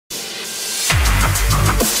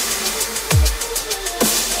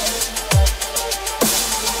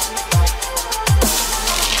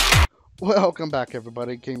Welcome back,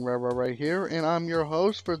 everybody. King Rara right here, and I'm your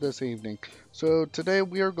host for this evening. So today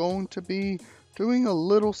we are going to be doing a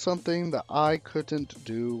little something that I couldn't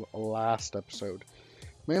do last episode,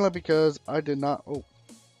 mainly because I did not. Oh,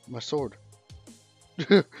 my sword.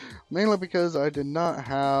 Mainly because I did not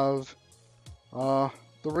have uh,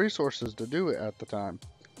 the resources to do it at the time.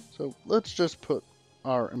 So let's just put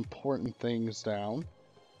our important things down.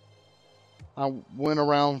 I went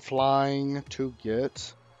around flying to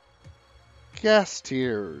get gas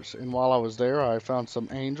tiers. And while I was there, I found some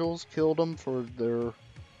angels, killed them for their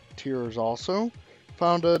tiers also.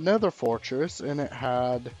 Found a nether fortress, and it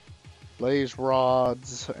had blaze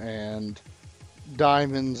rods and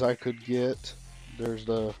diamonds I could get. There's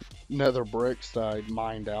the nether bricks that I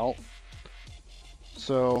mined out.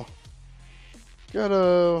 So, got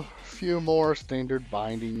a few more standard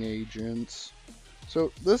binding agents.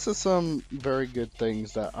 So, this is some very good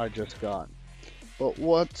things that I just got. But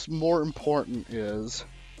what's more important is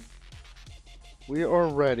we are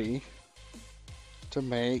ready to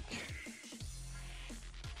make,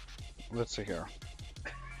 let's see here,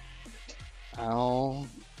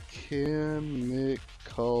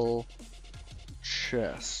 alchemical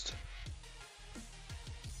chest.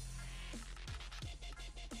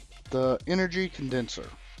 The energy condenser.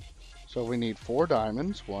 So we need 4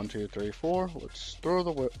 diamonds. 1, 2, 3, 4. Let's throw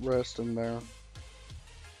the rest in there.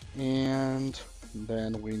 And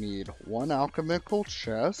then we need 1 alchemical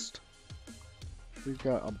chest. We've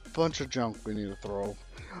got a bunch of junk we need to throw.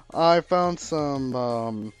 I found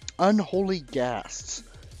some unholy ghasts.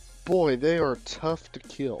 Boy, they are tough to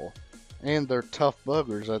kill. And they're tough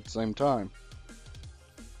buggers at the same time.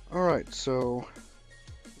 Alright, so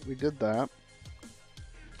we did that.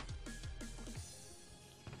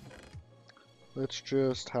 Let's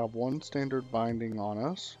just have 1 standard binding on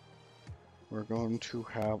us. We're going to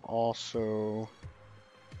have also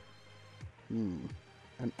an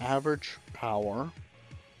average power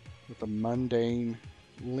with a mundane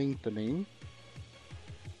lengthening.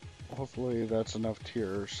 Hopefully that's enough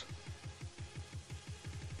tiers.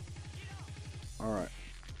 Alright.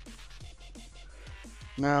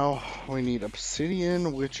 Now we need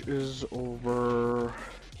obsidian, which is over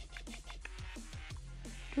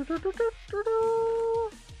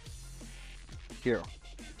here.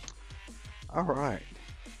 Alright.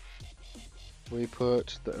 We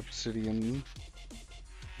put the obsidian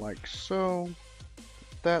like so.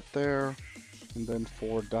 That there. And then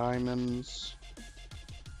 4 diamonds.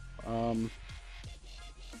 If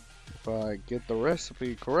I get the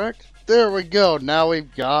recipe correct. There we go. Now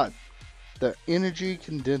we've got the energy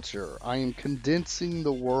condenser. I am condensing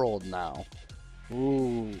the world now.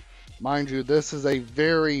 Ooh. Mind you, this is a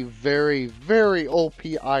very, very, very OP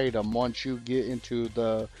item once you get into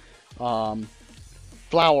the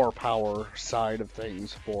flower power side of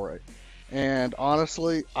things for it. And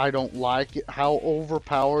honestly, I don't like it, how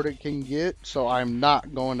overpowered it can get, so I'm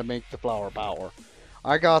not going to make the flower power.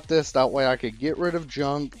 I got this, that way I could get rid of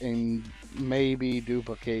junk and maybe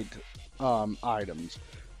duplicate items.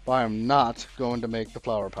 But I'm not going to make the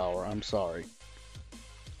flower power, I'm sorry.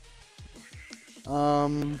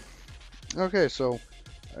 Okay, so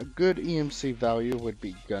a good EMC value would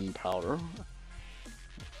be gunpowder.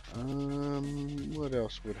 What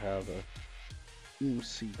else would have a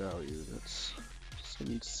EMC value? That's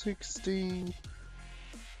 760,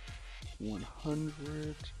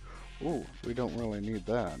 100. Oh, we don't really need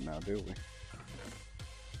that now, do we?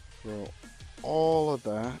 Throw all of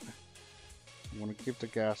that. I want to keep the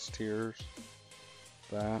gas tiers.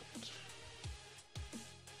 That.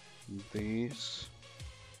 These.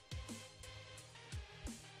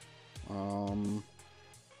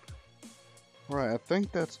 Right, I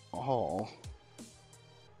think that's all.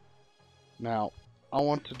 Now, I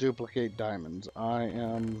want to duplicate diamonds. I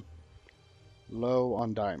am low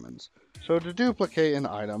on diamonds. So to duplicate an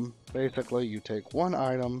item, basically you take one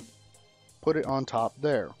item, put it on top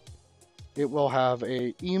there. It will have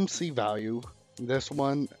a EMC value. This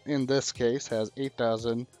one, in this case, has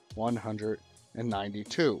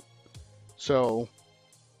 8,192. So,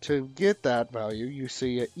 to get that value, you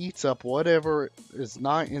see it eats up whatever is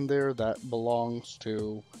not in there that belongs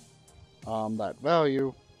to that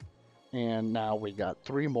value. And now we got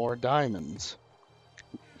 3 more diamonds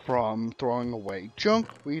from throwing away junk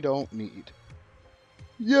we don't need.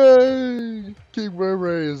 Yay! King Ray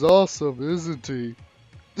Ray is awesome, isn't he?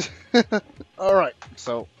 Alright,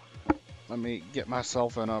 so let me get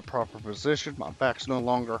myself in a proper position. My back's no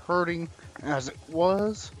longer hurting as it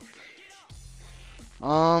was.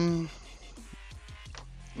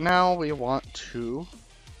 Now we want to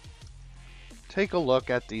take a look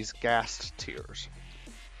at these ghast tiers.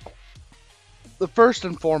 the first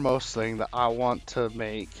and foremost thing that I want to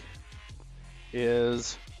make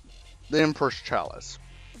is the Emperor's Chalice.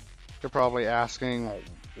 You're probably asking,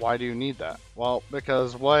 why do you need that? Well,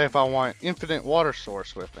 because what if I want infinite water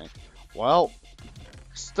source with me? Well,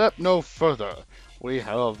 step no further. We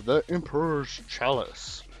have the Emperor's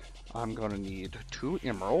Chalice. I'm gonna need 2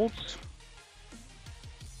 emeralds.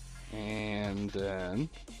 And then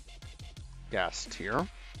gas tier.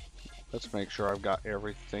 Let's make sure I've got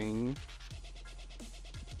everything.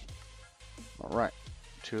 Alright.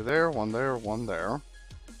 2 there, 1 there, 1 there.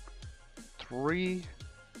 3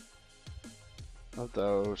 of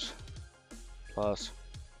those plus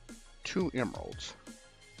 2 emeralds.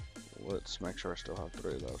 Let's make sure I still have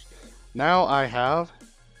 3 of those. Now I have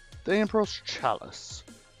the Emperor's Chalice.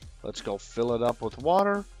 Let's go fill it up with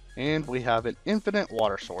water, and we have an infinite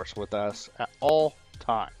water source with us at all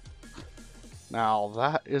times. Now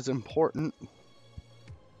that is important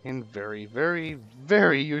and very, very,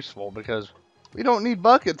 very useful because we don't need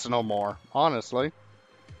buckets no more, honestly.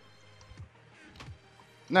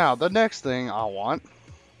 Now the next thing I want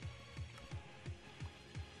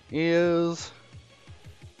is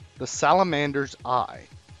the Salamander's Eye.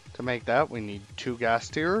 To make that, we need 2 gas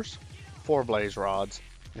tiers, 4 blaze rods,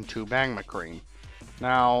 and 2 magma cream.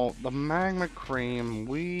 Now, the magma cream,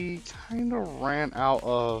 we kind of ran out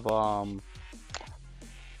of,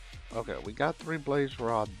 okay, we got 3 blaze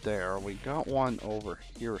rod there. We got 1 over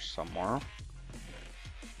here somewhere.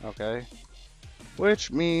 Okay. Which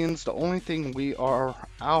means the only thing we are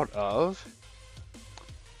out of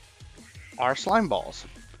are slime balls.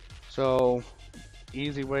 So,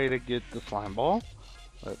 easy way to get the slime ball.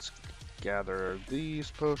 Let's gather these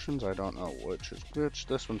potions. I don't know which is which.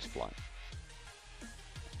 This one's flying.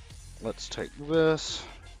 Let's take this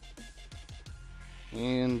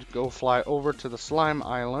and go fly over to the slime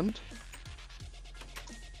island.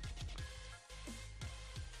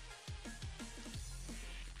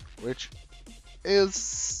 Which is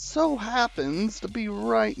so happens to be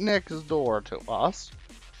right next door to us.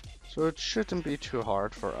 So it shouldn't be too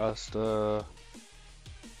hard for us to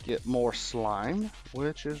get more slime,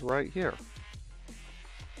 which is right here.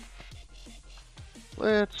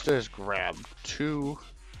 Let's just grab 2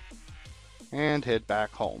 and head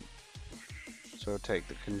back home. So take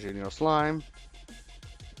the congenial slime,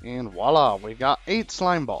 and voila, we got 8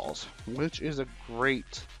 slime balls, which is a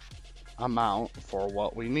great amount for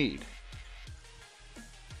what we need.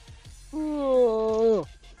 I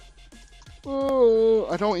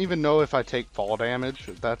don't even know if I take fall damage,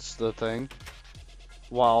 that's the thing,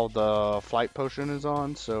 while the flight potion is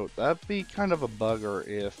on, so that'd be kind of a bugger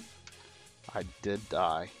if I did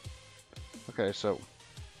die. Okay, so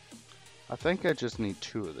I think I just need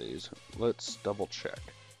 2 of these. Let's double check.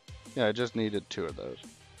 Yeah, I just needed 2 of those.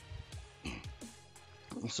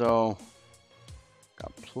 So,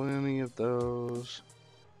 got plenty of those.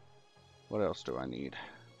 What else do I need?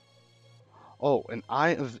 Oh, an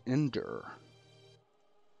Eye of Ender.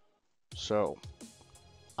 So,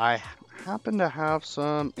 I happen to have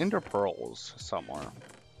some Ender Pearls somewhere.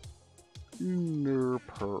 Ender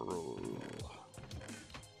Pearl.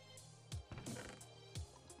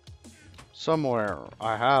 Somewhere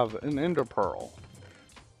I have an Ender Pearl.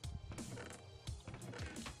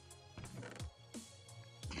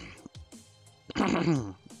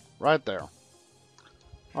 Right there.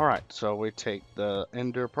 Alright, so we take the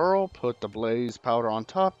Ender Pearl, put the blaze powder on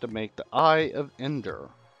top to make the Eye of Ender.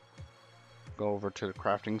 Go over to the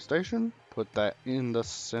crafting station, put that in the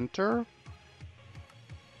center.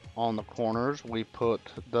 On the corners, we put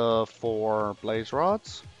the 4 blaze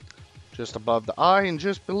rods. Just above the eye and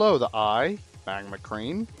just below the eye, magma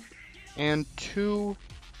cream. And 2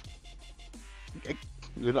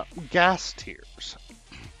 gas tiers.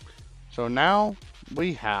 So now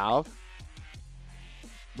we have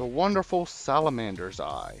the wonderful Salamander's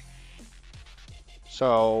Eye.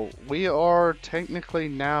 So we are technically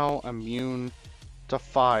now immune to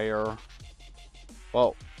fire.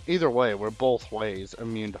 Well, either way, we're both ways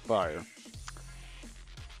immune to fire.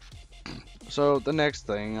 So the next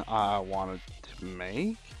thing I wanted to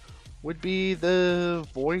make would be the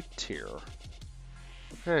void tier.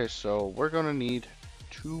 Okay, so we're gonna need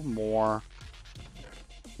 2 more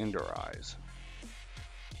Ender Eyes,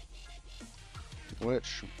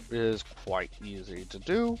 which is quite easy to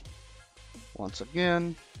do. Once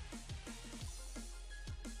again,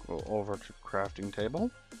 go over to crafting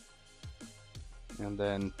table, and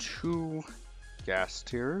then 2 gas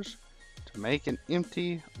tiers to make an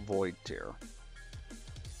empty void tier.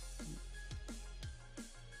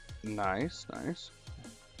 Nice, nice.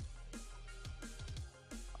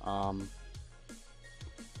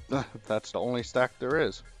 That's the only stack there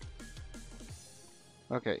is.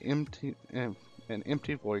 Okay, an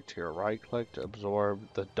empty void tier. Right click to absorb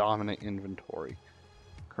the dominant inventory.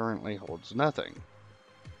 Currently holds nothing.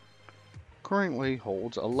 Currently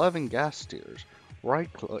holds 11 gas tiers.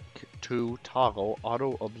 Right click to toggle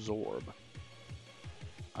auto absorb.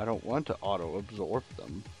 I don't want to auto absorb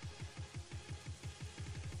them.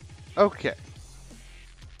 Okay.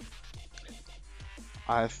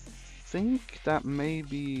 I think that may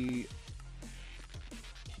be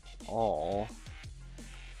all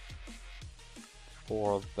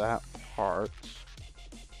for that part.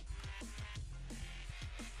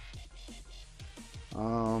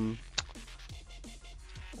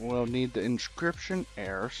 We'll need the inscription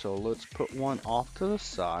air, so let's put one off to the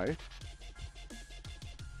side.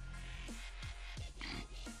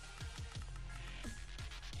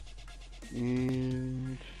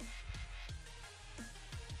 And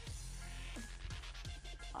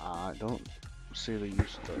I don't see the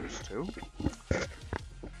use of those two.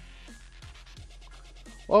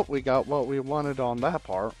 Well, we got what we wanted on that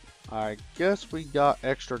part. I guess we got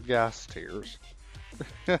extra gas tiers.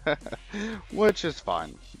 Which is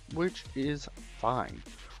fine.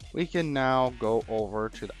 We can now go over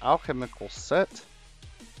to the Alchemical set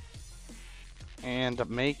and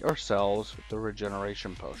make ourselves the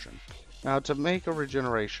Regeneration Potion. Now, to make a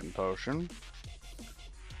Regeneration Potion,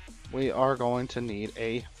 we are going to need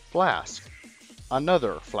a flask.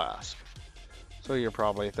 Another flask. So you're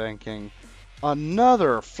probably thinking,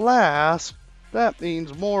 another flask? That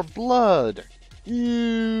means more blood.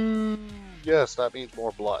 Yes, that means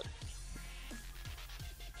more blood.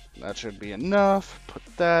 That should be enough. Put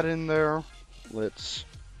that in there. Let's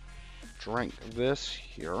drink this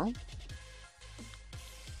here.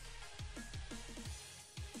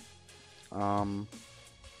 And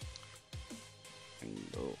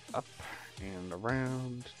go up and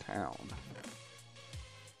around town.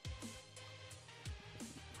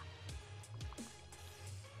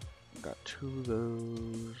 Got two of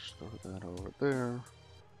those. Throw that over there.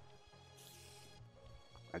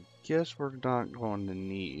 I guess we're not going to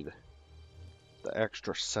need the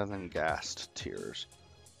extra 7 gas tiers.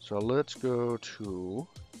 So let's go to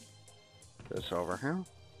this over here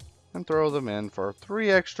and throw them in for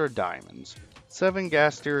 3 extra diamonds. 7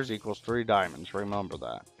 gas tiers equals 3 diamonds. Remember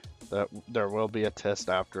that. There will be a test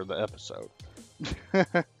after the episode.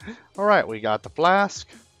 Alright, we got the flask.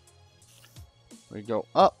 We go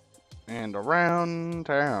up and around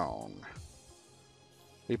town.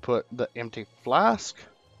 We put the empty flask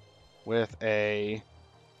with a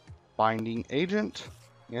binding agent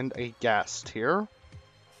and a gas tier,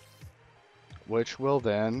 which will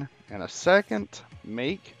then, in a second,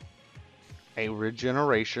 make a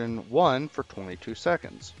regeneration 1 for 22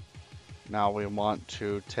 seconds. Now we want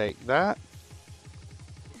to take that.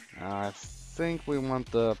 I think we want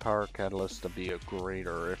the power catalyst to be a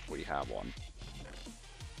greater if we have one.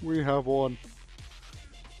 We have one.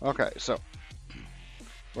 Okay, so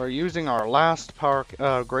we're using our last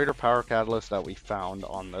greater power catalyst that we found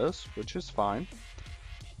on this, which is fine.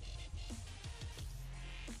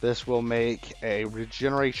 This will make a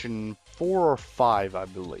regeneration 4 or 5, I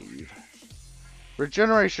believe.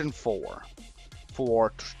 Regeneration 4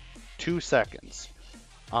 for 2 seconds.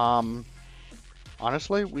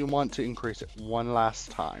 Honestly, we want to increase it one last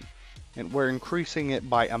time. And we're increasing it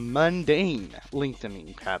by a mundane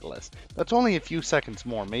lengthening catalyst. That's only a few seconds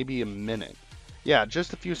more, maybe a minute. Yeah,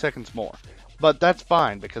 just a few seconds more. But that's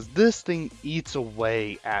fine, because this thing eats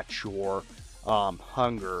away at your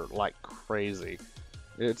hunger like crazy.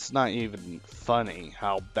 It's not even funny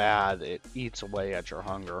how bad it eats away at your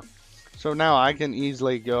hunger. So now I can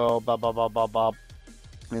easily go bop, bop, bop, bop, bop,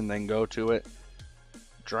 and then go to it.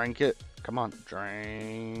 Drink it. Come on,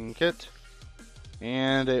 drink it.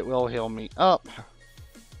 And it will heal me up.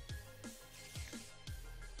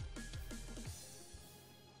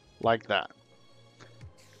 Like that.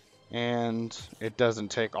 And it doesn't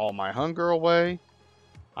take all my hunger away.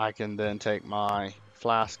 I can then take my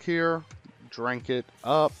flask here, drink it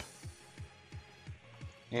up,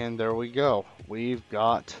 and there we go. We've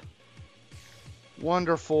got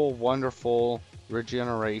wonderful, wonderful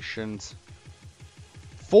regenerations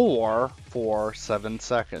for 7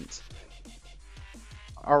 seconds.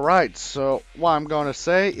 Alright, so what I'm going to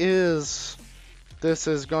say is this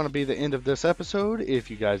is going to be the end of this episode.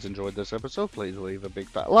 If you guys enjoyed this episode, please leave a big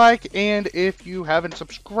fat like. And if you haven't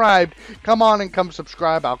subscribed, come on and come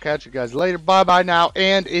subscribe. I'll catch you guys later. Bye-bye now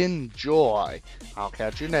and enjoy. I'll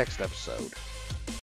catch you next episode.